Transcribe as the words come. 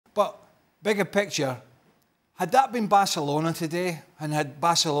bigger picture, had that been Barcelona today, and had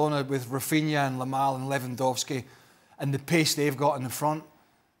Barcelona with Rafinha and Lamal and Lewandowski and the pace they've got in the front,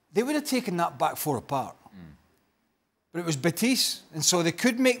 they would have taken that back four apart. But it was Betis, and so they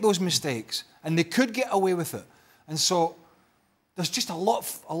could make those mistakes, and they could get away with it. And so there's just a lot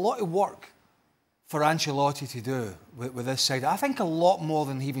of work for Ancelotti to do with this side. I think a lot more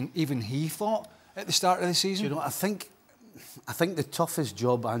than even he thought at the start of the season. You know, I think the toughest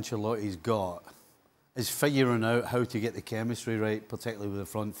job Ancelotti's got is figuring out how to get the chemistry right, particularly with the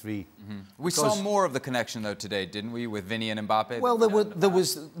front three. We saw more of the connection though today, didn't we, with Vinny and Mbappe? Well,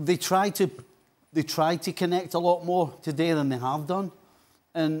 they tried to connect a lot more today than they have done,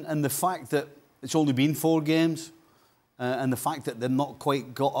 and the fact that it's only been 4 games, and the fact that they've not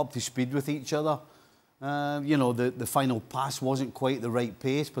quite got up to speed with each other. You know, the final pass wasn't quite the right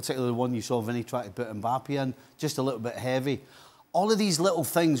pace, particularly the one you saw Vinny try to put Mbappe in, just a little bit heavy. All of these little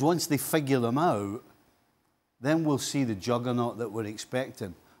things, once they figure them out, then we'll see the juggernaut that we're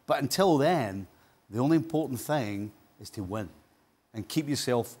expecting. But until then, the only important thing is to win and keep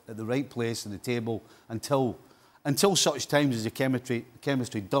yourself at the right place in the table until such times as the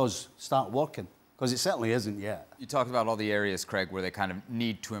chemistry does start working. Because it certainly isn't yet. You talked about all the areas, Craig, where they kind of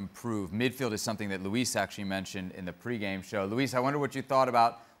need to improve. Midfield is something that Luis actually mentioned in the pregame show. Luis, I wonder what you thought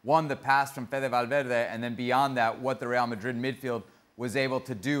about, one, the pass from Fede Valverde, and then beyond that, what the Real Madrid midfield was able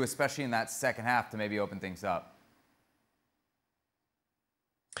to do, especially in that second half, to maybe open things up.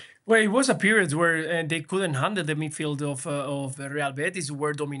 Well, it was a period where they couldn't handle the midfield of Real Betis, who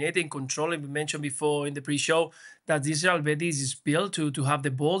were dominating, controlling. We mentioned before in the pre-show that this Real Betis is built to have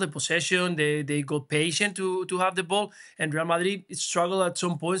the ball, the possession. They got patient to have the ball. And Real Madrid struggled at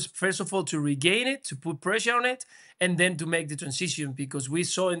some points, first of all, to regain it, to put pressure on it, and then to make the transition. Because we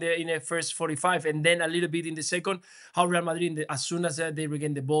saw in the first 45 and then a little bit in the second, how Real Madrid, as soon as they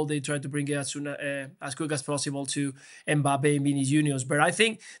regain the ball, they try to bring it as quick as possible to Mbappe and Vinicius Juniors. But I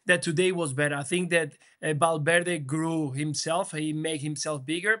think that today was better. I think that Valverde grew himself. He made himself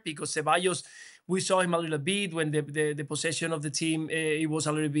bigger because Ceballos, we saw him a little bit when the possession of the team, it was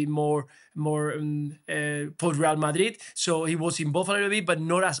a little bit more for Real Madrid. So he was involved a little bit, but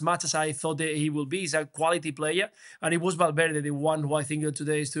not as much as I thought that he will be. He's a quality player. And it was Valverde, the one who I think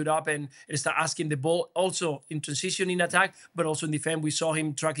today stood up and started asking the ball, also in transition in attack, but also in defense. We saw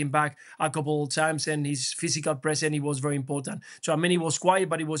him tracking back a couple of times, and his physical presence, it was very important. So I mean, he was quiet,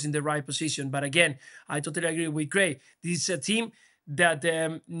 but he was in the right position. But again, I totally agree with Craig. This is a team that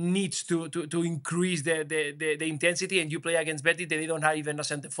needs to increase the intensity, and you play against Betis, they don't have even a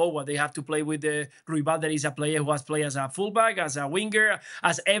centre forward. They have to play with Ruibal, that is a player who has played as a fullback, as a winger,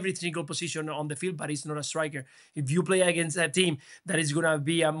 as every single position on the field, but he's not a striker. If you play against a team that is going to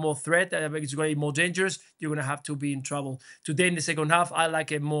be a more threat, it's going to be more dangerous, you're going to have to be in trouble. Today in the second half, I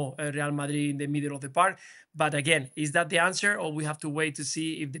like it more Real Madrid in the middle of the park. But again, is that the answer, or we have to wait to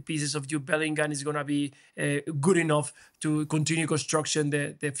see if the pieces of Jude Bellingham is going to be good enough to continue construction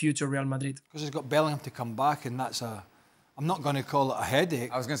the future Real Madrid? Because he's got Bellingham to come back, and that's I'm not going to call it a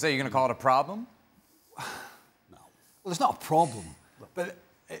headache. I was going to say, you're going to call it a problem? No. Well, it's not a problem, but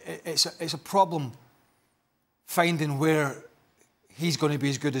it's a problem finding where he's going to be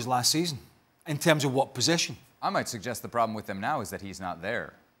as good as last season in terms of what position. I might suggest the problem with them now is that he's not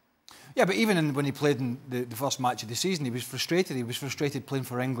there. Yeah, but even when he played in the first match of the season, he was frustrated. He was frustrated playing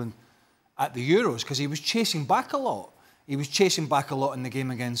for England at the Euros because he was chasing back a lot. He was chasing back a lot in the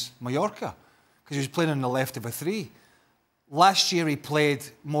game against Mallorca because he was playing on the left of a 3. Last year he played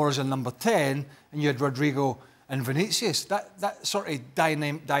more as a number 10, and you had Rodrigo and Vinicius. That sort of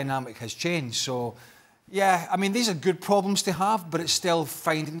dynamic has changed. So, yeah, I mean, these are good problems to have, but it's still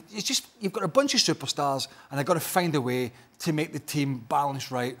finding... It's just, you've got a bunch of superstars, and they've got to find a way to make the team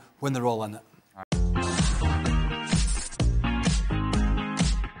balanced right when they're all in it.